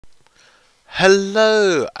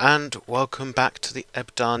Hello and welcome back to the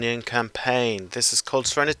Ebdanian campaign. This is called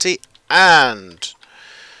Serenity and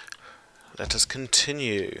let us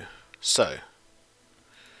continue. So,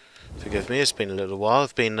 forgive me, it's been a little while.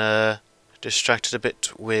 I've been distracted a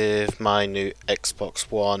bit with my new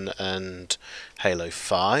Xbox One and Halo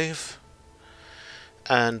 5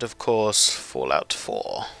 and of course Fallout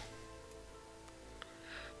 4.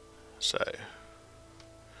 So,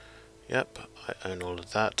 yep, I own all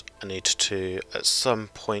of that. I need to, at some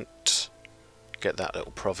point, get that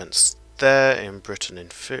little province there in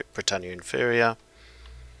Britannia Inferior.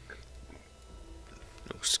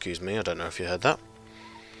 Oh, excuse me, I don't know if you heard that.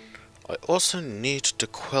 I also need to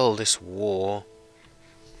quell this war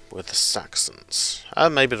with the Saxons,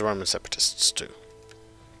 and maybe the Roman separatists too.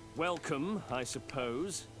 Welcome, I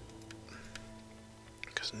suppose.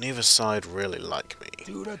 Because neither side really like me.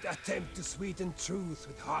 Do not attempt to sweeten truth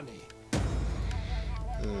with honey.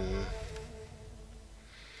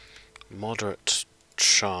 Moderate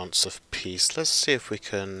chance of peace. Let's see if we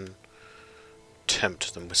can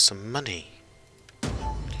tempt them with some money.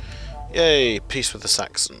 Yay, peace with the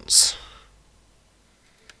Saxons.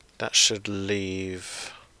 That should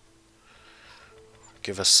give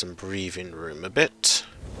us some breathing room a bit.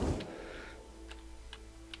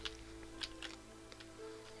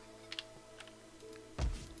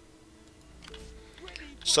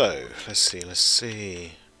 So, let's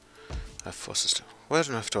see. I have forces to... Where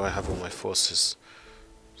on earth do I have all my forces?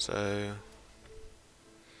 So...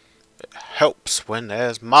 It helps when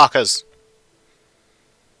there's markers!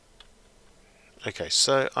 Okay,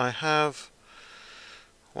 so I have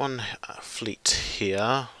one fleet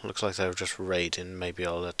here. Looks like they were just raiding. Maybe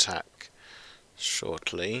I'll attack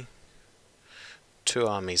shortly. 2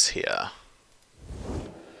 armies here.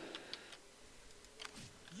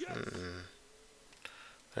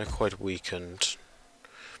 They're quite weakened.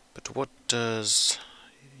 But what does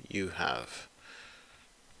you have?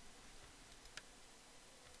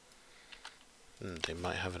 They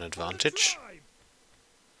might have an advantage.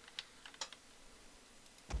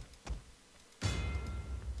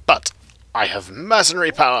 But I have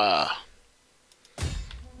mercenary power!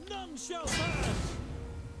 None shall pass.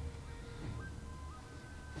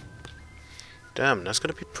 Damn, that's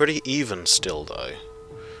going to be pretty even still though.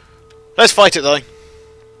 Let's fight it though!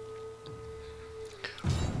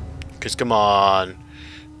 Because come on,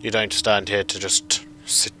 you don't stand here to just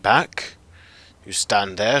sit back. You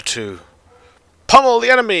stand there to pummel the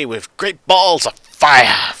enemy with great balls of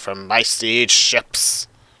fire from my siege ships.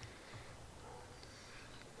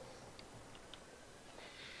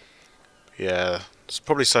 Yeah, it's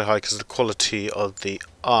probably so high because of the quality of the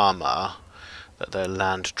armour that their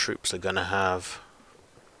land troops are going to have.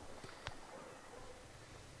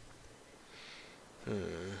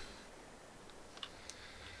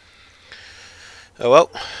 Oh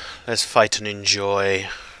well, let's fight and enjoy.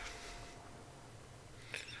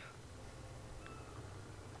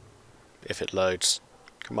 If it loads.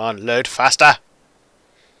 Come on, load faster!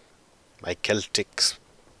 My Celtic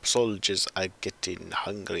soldiers are getting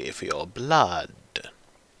hungry for your blood.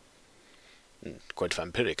 Quite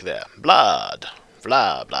vampiric there. Blood!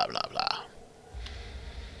 Blah, blah, blah, blah.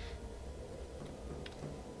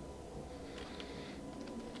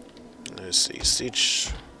 Let's see,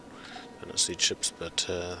 siege... not siege ships, but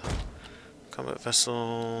combat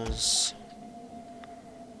vessels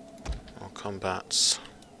or combats.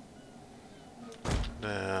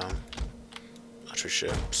 There, archery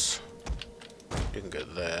ships. You can go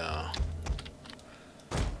there.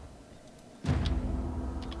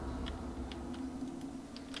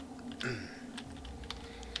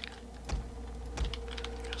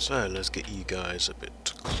 So let's get you guys a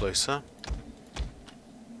bit closer.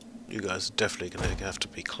 You guys are definitely going to have to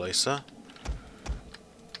be closer.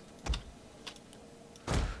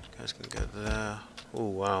 You guys can get there. Oh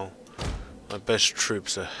wow. My best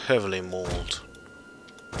troops are heavily mauled.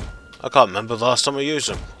 I can't remember the last time I used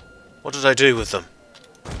them. What did I do with them?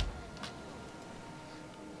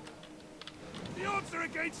 The odds are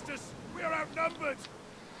against us. We are outnumbered.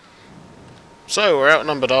 So, we're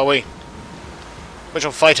outnumbered, are we? We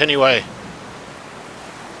shall fight anyway.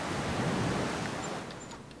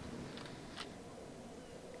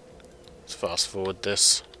 Let's fast forward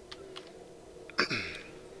this.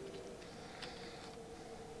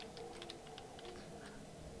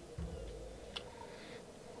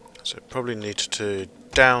 So probably need to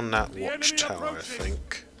down that watchtower, I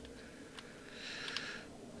think.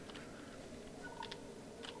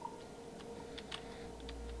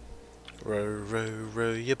 Row, row,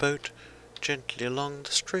 row your boat gently along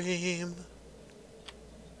the stream.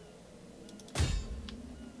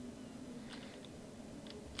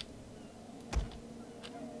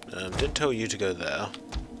 Didn't tell you to go there.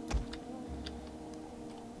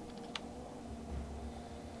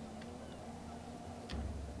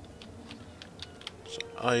 So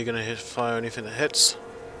are you going to fire anything that hits?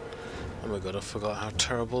 Oh my god, I forgot how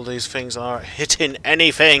terrible these things are at hitting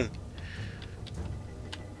anything!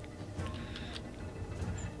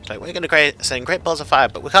 It's like, we're going to send great balls of fire,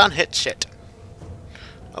 but we can't hit shit.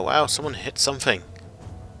 Oh wow, someone hit something.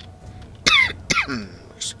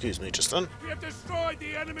 Excuse me, just then. We have destroyed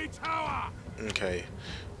the enemy tower! Okay,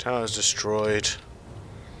 tower's destroyed.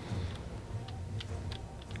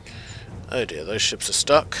 Oh dear, those ships are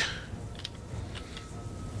stuck.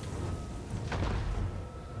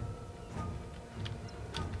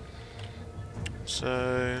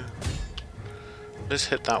 So let's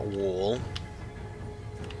hit that wall.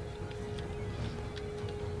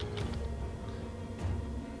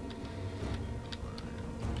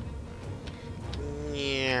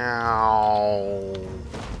 Meow.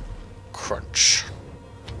 Crunch.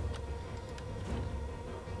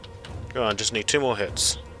 Go on, just need 2 more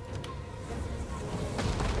hits.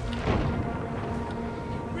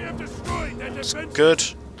 We have destroyed their That's defenses! good.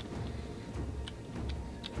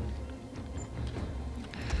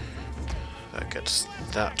 That gets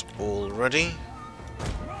that all ready.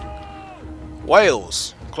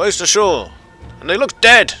 Whales! Close to shore! And they look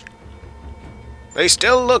dead! They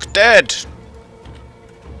still look dead!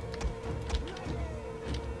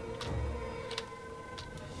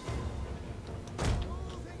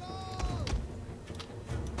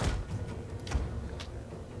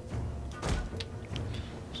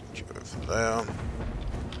 There.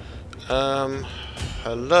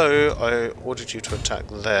 Hello, I ordered you to attack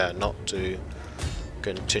there, not to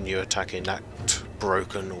continue attacking that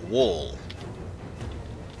broken wall.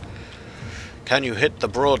 Can you hit the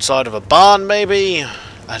broadside of a barn, maybe?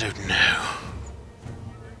 I don't know.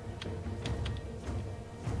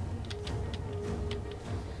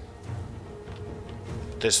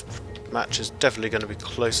 This match is definitely going to be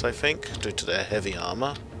close, I think, due to their heavy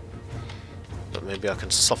armour. But maybe I can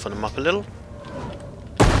soften them up a little.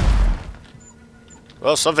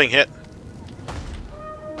 Well, something hit.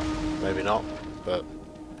 Maybe not, but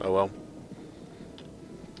oh well.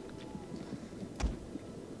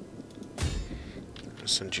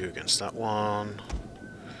 Let's send you against that one.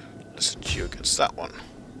 Let's send you against that one.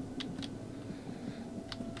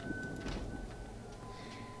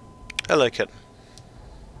 Hello, kid.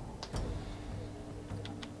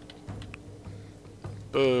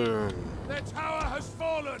 Boom. Their tower has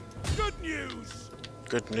fallen! Good news!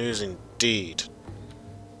 Good news indeed.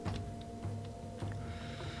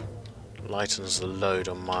 Lightens the load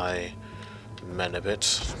on my men a bit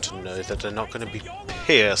to know that they're not going to be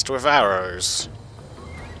pierced with arrows.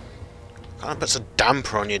 Kind of puts a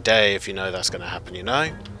damper on your day if you know that's going to happen, you know?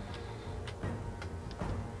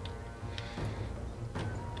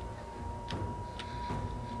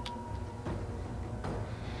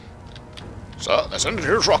 So, they're sending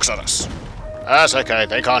huge rocks at us. That's okay,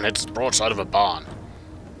 they can't hit the broadside of a barn.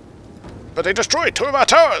 But they destroyed 2 of our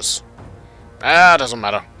towers! Ah, doesn't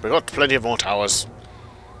matter. We've got plenty of more towers.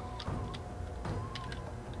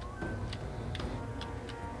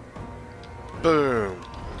 Boom.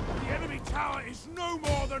 The enemy tower is no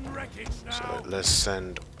more than wreckage now! So let's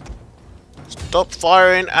send... Stop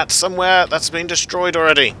firing at somewhere that's been destroyed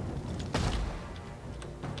already.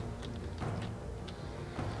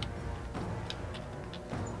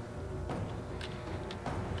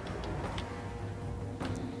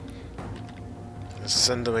 Let's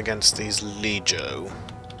send them against these Legio.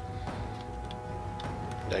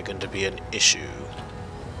 They're going to be an issue.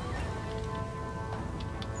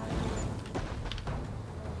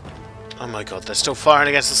 Oh my god, they're still firing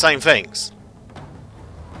against the same things.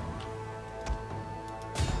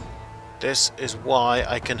 This is why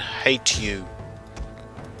I can hate you.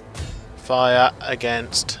 Fire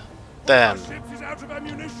against them. Our ship is out of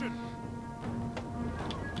ammunition!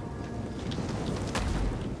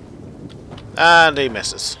 And he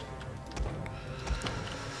misses.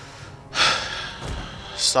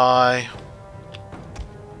 Sigh.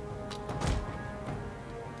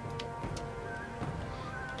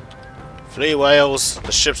 Flee whales,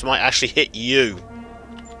 the ships might actually hit you.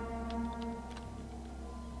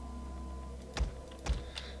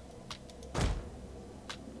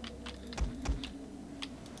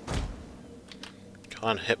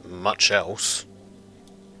 Can't hit much else.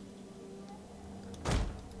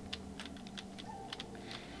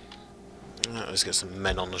 Let's get some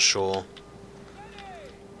men on the shore.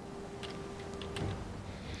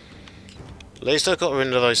 At least I got rid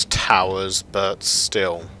of those towers, but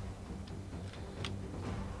still.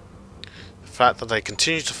 The fact that they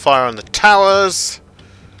continue to fire on the towers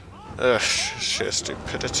Ugh, sheer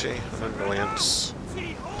stupidity and annoyance.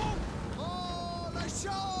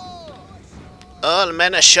 All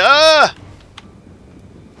men ashore!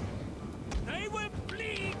 They will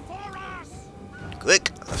bleed for us! Quick,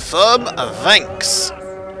 form of ranks!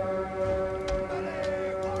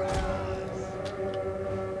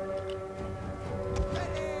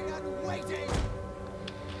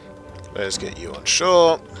 Let's get you on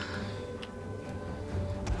shore.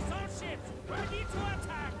 Assault ships ready to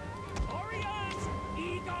attack! Warriors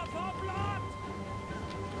eager for blood!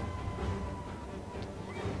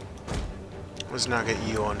 Let's now get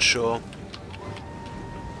you on shore.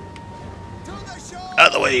 Out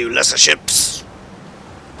of the way, you lesser ships!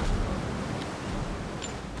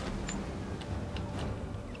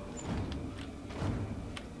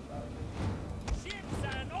 Ships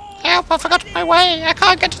and all Help, I forgot my way. I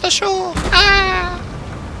can't get to the shore. Ah!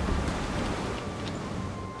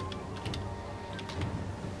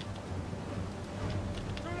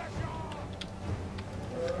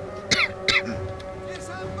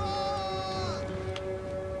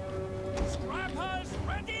 scrappers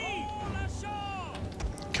ready! All ashore!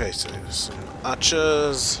 Okay, so some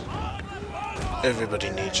archers. Everybody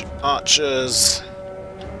needs archers.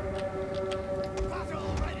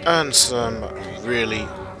 And some really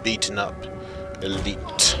beaten up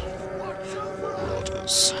elite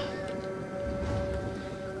marauders.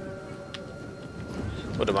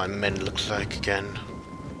 What do my men look like again?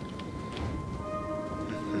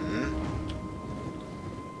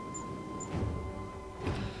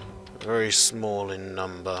 Very small in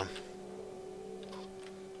number.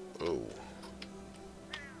 Oh.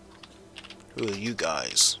 Who are you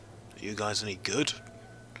guys? Are you guys any good?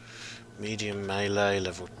 Medium melee,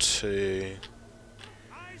 level 2.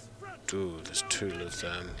 Ooh, there's 2 of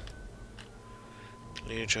them.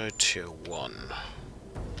 Legio tier 1.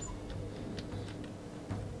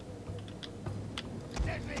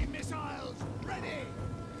 Deadly missiles ready!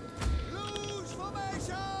 Lose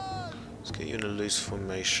formation! Let's get you in a loose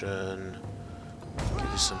formation.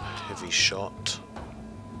 Give you some heavy shot.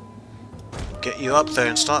 Get you up there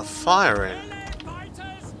and start firing.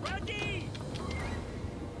 Fighters ready!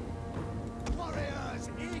 Warriors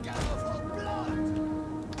eager for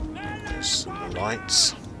blood! There's some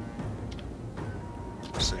lights.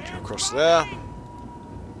 Send you across there.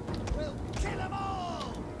 We'll kill them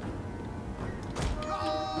all!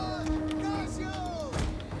 Run! Curse you!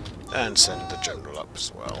 And send the general up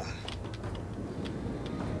as well.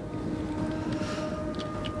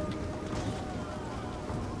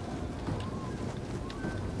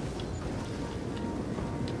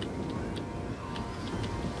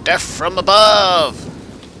 Death from above!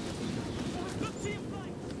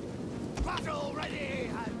 Battle ready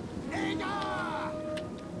and eager!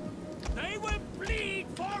 They will bleed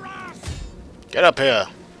for us! Get up here!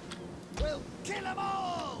 We'll kill them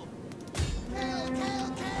all! Kill,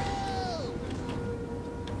 kill,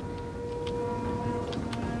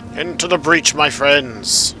 kill! Into the breach, my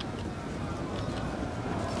friends!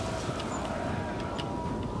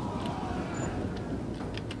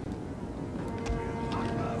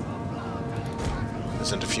 I'll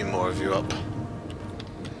send a few more of you up.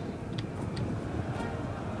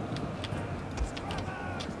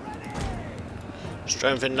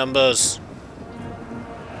 Strength in numbers.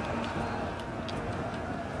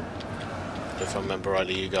 If I remember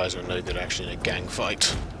rightly, you guys are no good actually in a gang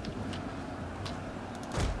fight.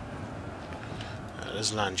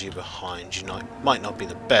 Let's land you behind. You might not be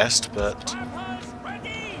the best, but Scrappers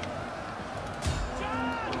ready!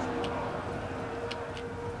 Charge!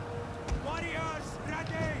 Warriors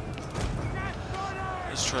ready!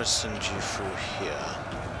 let's try to send you through here.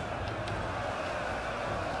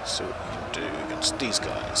 See what we can do against these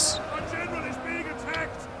guys. Our general is being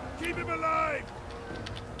attacked! Keep him alive!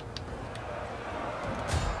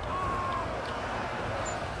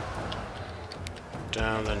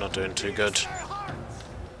 Down, they're not doing too good.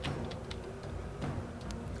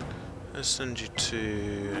 Let's send you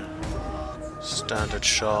to standard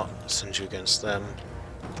shot, send you against them.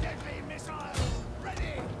 Deadly missiles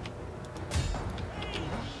ready!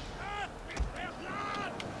 Their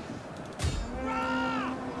blood!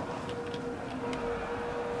 Run!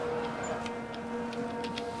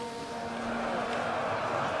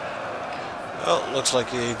 Well, looks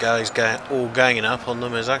like you guys all ganging up on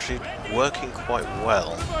them is actually working quite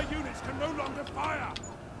well. One of our units can no longer fire!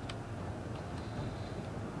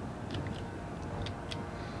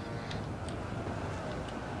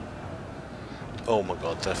 Oh my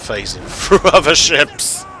god, they're phasing through other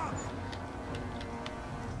ships.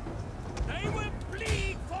 They will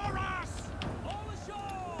bleed for us! All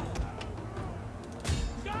ashore!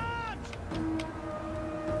 Charge!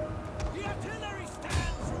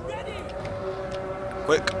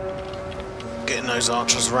 quick. Getting those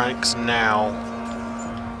archers' ranks now.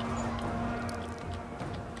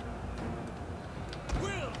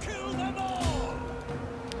 We'll kill them all.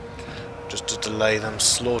 Just to delay them,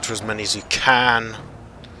 slaughter as many as you can.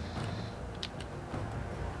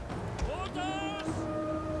 Orders.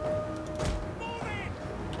 Moving.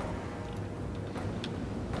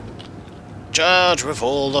 Charge with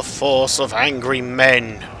all the force of angry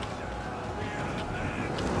men.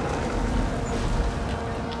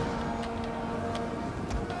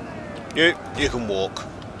 You can walk.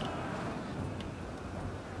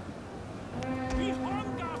 We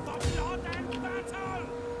hunger for blood and battle.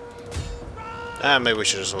 And maybe we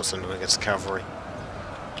should just send them against the cavalry.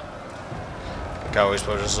 The cavalry's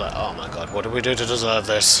probably just like, oh my god, what did we do to deserve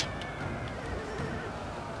this?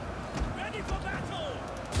 Ready for battle.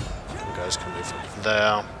 You guys can move from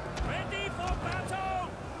there. Ready for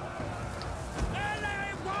battle.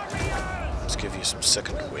 LA warriors. Let's give you some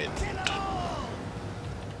second wind.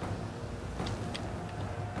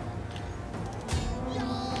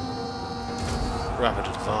 Rapid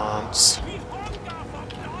advance. We hunger for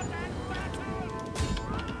blood and battle.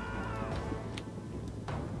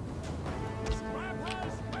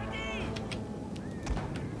 Scrappers ready.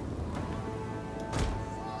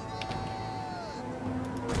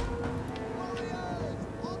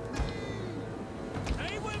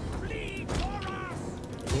 They will bleed for us.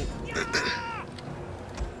 Yeah!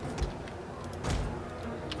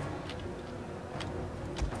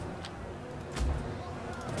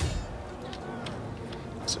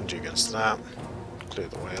 Send you against that. Clear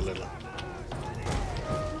the way a little.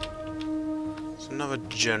 There's another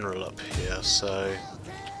general up here, so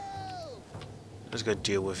let's go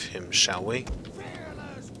deal with him, shall we?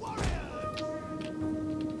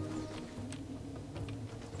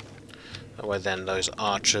 That way then those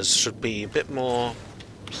archers should be a bit more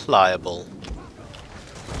pliable.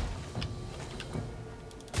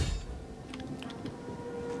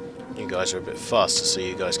 You guys are a bit faster, so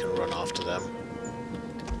you guys can run after them.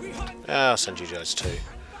 I'll send you guys too.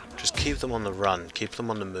 Just keep them on the run, keep them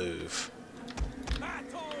on the move.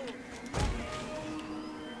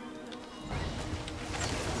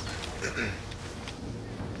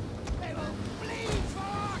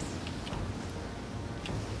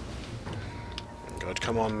 God,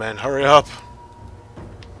 come on, men, hurry up!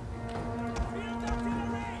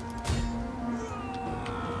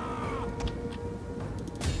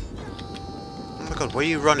 Oh my god, where are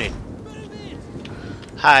you running?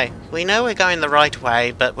 Hi, we know we're going the right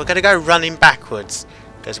way, but we're going to go running backwards,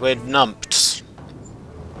 because we're numped.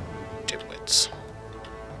 Dimwits.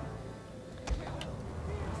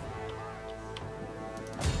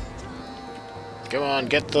 Come on,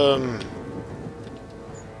 get them!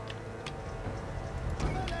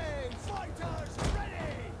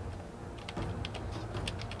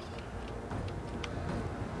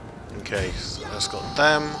 Okay, so that's got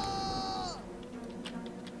them.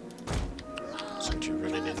 Send you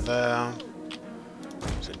running in there.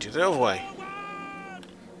 Send you the other way.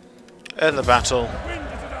 End the battle.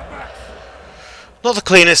 Not the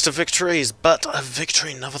cleanest of victories, but a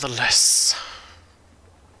victory nevertheless.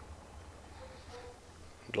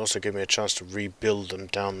 It'll also give me a chance to rebuild them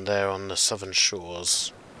down there on the southern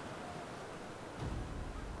shores.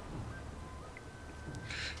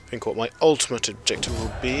 I think what my ultimate objective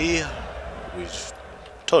will be... We've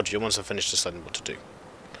told you once I finish deciding what to do.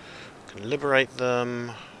 I can liberate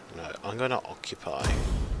them. No, I'm going to occupy.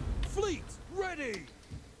 Fleet ready.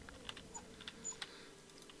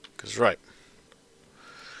 Because, right.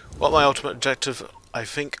 What my ultimate objective, I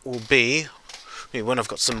think, will be... when I've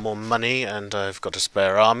got some more money and I've got a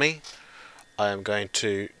spare army, I am going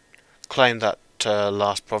to claim that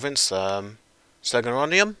last province,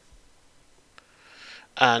 Segoronium,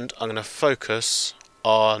 and I'm going to focus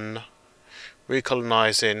on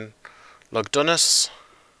recolonising Lugdunus,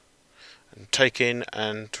 and taking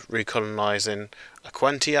and recolonising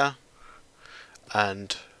Aquentia,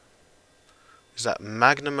 and is that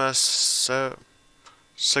Magnumus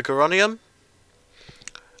Segoronium,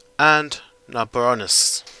 and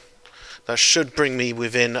Naboronus. That should bring me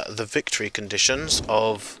within the victory conditions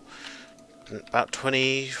of about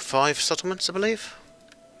 25 settlements, I believe.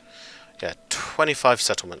 Yeah, 25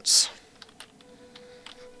 settlements.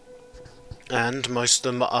 And most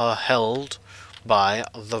of them are held by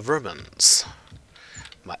the Romans,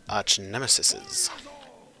 my arch nemesises.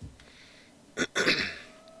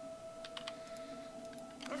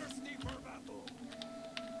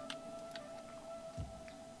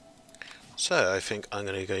 So, I think I'm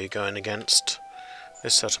going to go going against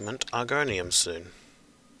this settlement, Argonium, soon.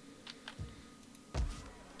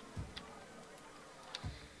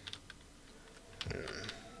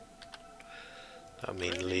 I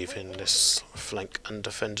mean leaving this flank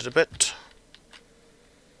undefended a bit.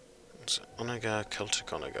 So Onaga, Celtic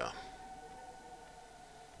Onaga.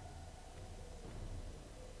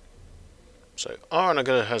 So our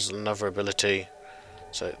Onaga has another ability.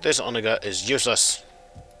 So this Onaga is useless.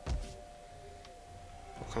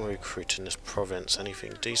 What can we recruit in this province?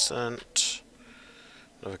 Anything decent?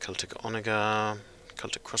 Another Celtic Onaga,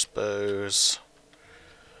 Celtic crossbows,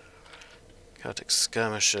 Celtic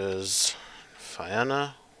skirmishers,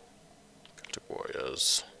 Fianna, Celtic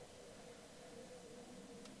warriors,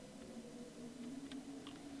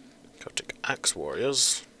 Celtic axe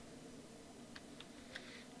warriors,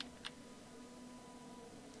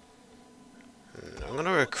 I'm going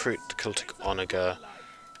to recruit the Celtic Onaga,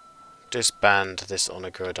 disband this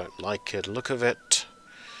Onaga, I don't like it, look of it,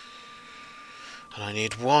 and I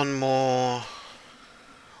need one more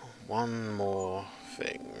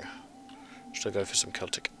thing. Should I go for some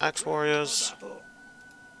Celtic axe warriors?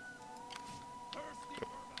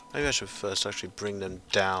 Maybe I should first actually bring them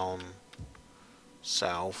down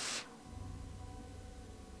south.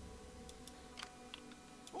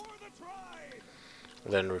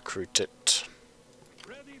 Then recruit it.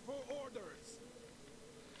 Ready for orders.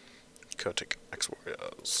 Celtic axe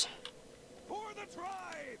warriors. For the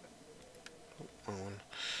tribe.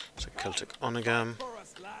 So Celtic Onagam. For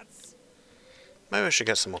us, lads. Maybe I should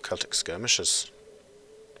get some more Celtic skirmishers.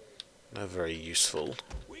 They're very useful.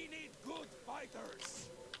 We need good fighters.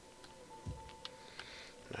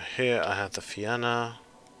 Now here I have the Fianna.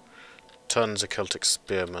 Tons of Celtic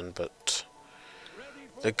spearmen, but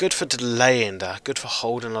they're good for delaying, they're good for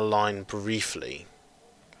holding a line briefly.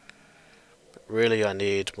 But really I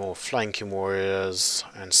need more flanking warriors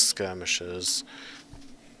and skirmishers.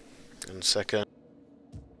 And second...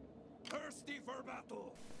 Thirsty for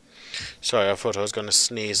battle. Sorry, I thought I was going to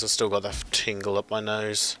sneeze. I've still got that tingle up my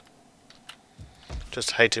nose.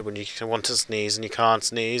 Just hate it when you want to sneeze and you can't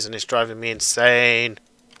sneeze, and it's driving me insane.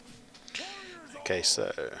 Okay,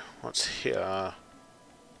 so what's here?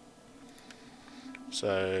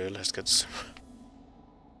 So let's get some...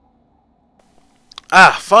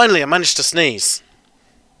 Ah! Finally I managed to sneeze!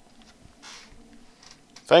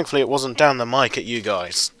 Thankfully it wasn't down the mic at you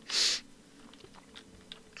guys.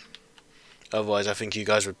 Otherwise I think you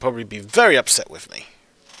guys would probably be very upset with me.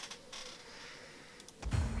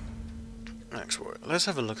 Axe Warrior. Let's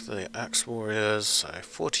have a look at the Axe Warriors. So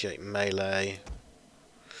 48 melee.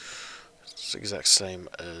 It's the exact same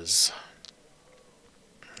as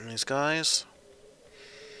these guys.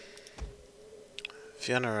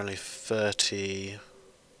 Fianna are only 30,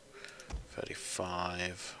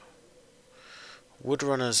 35.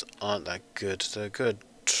 Woodrunners aren't that good. They're good,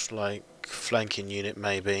 like, flanking unit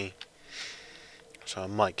maybe. So I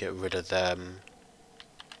might get rid of them.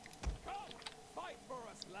 Come, fight for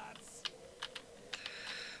us, lads.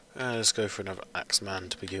 Let's go for another Axeman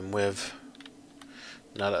to begin with.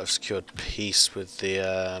 Now that I've secured peace with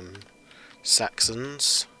the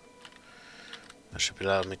Saxons, that should be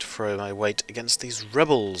allowing me to throw my weight against these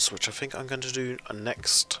rebels, which I think I'm going to do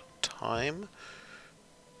next time.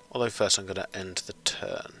 Although first I'm going to end the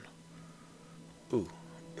turn. Ooh.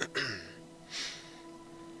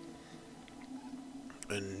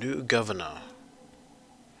 A new governor.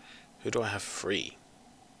 Who do I have free?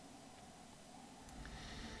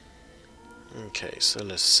 Okay, so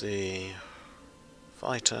let's see.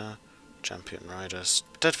 Fighter, champion rider,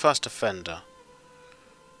 steadfast defender.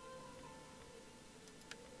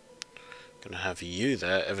 Gonna have you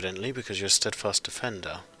there, evidently, because you're a steadfast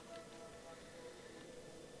defender.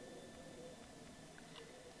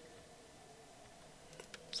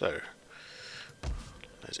 So,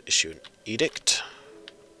 let's issue an edict.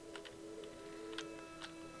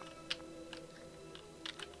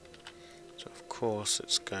 So, of course,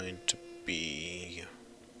 it's going to be...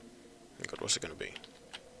 Oh God, what's it going to be?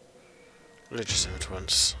 Religious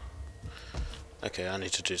influence. Okay, I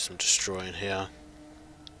need to do some destroying here.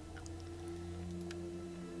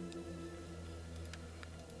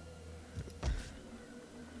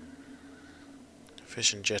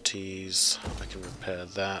 Fishing jetties, I can repair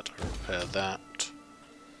that, repair that.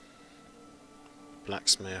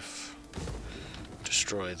 Blacksmith,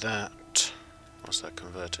 destroy that. What's that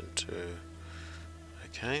convert into?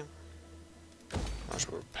 Okay. I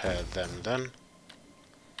shall repair them then.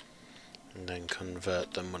 And then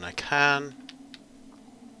convert them when I can.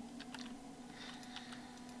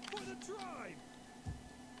 For the tribe.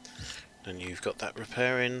 Then you've got that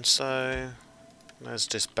repairing, so... Let's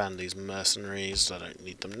disband these mercenaries, I don't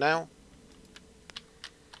need them now.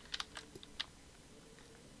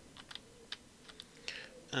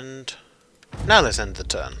 And now let's end the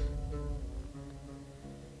turn.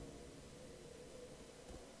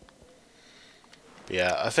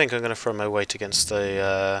 Yeah, I think I'm going to throw my weight against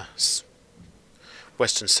the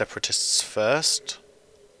Western separatists first.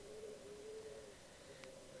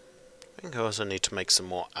 I think I also need to make some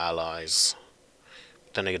more allies.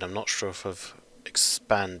 Then again, I'm not sure if I've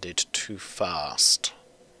expanded too fast.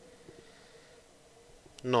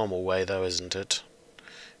 Normal way though, isn't it?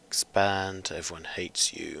 Expand, everyone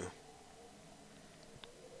hates you.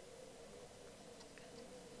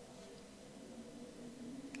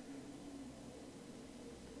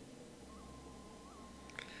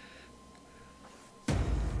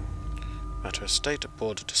 Matter of state, a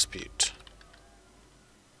border dispute.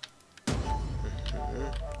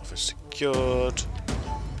 Office secured.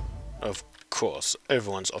 Of course,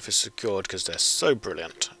 everyone's office secured because they're so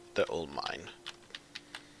brilliant. They're all mine.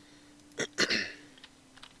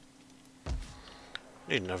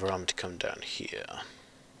 Need another army to come down here.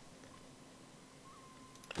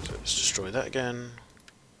 So let's destroy that again.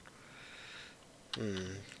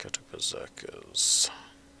 Go to berserkers.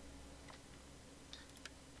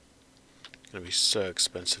 Gonna be so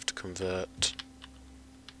expensive to convert.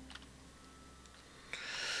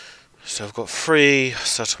 So I've got 3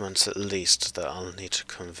 settlements at least that I'll need to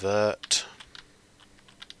convert.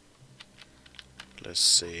 Let's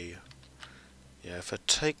see. Yeah, if I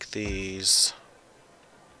take these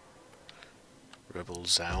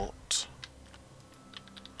rebels out,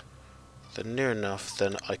 they're near enough,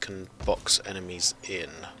 then I can box enemies in.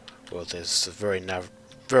 Well, there's a very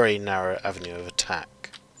narrow avenue of attack.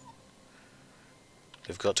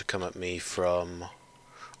 They've got to come at me from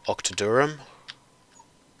Octodurum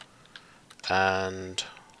and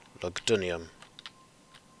Lugdunum.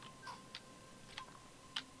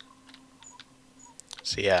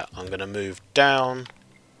 So yeah, I'm going to move down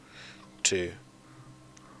to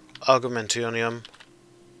Argumentionium,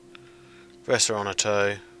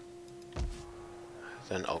 Vesseronato,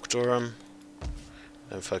 then Octodurum,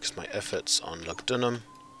 then focus my efforts on Lugdunum,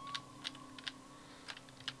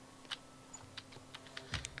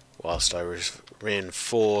 whilst I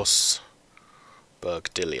reinforce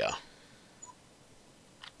Burdigala.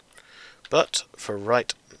 But for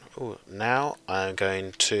now, I'm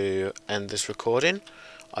going to end this recording.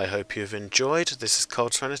 I hope you've enjoyed. This is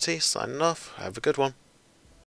Cold Serenity signing off. Have a good one.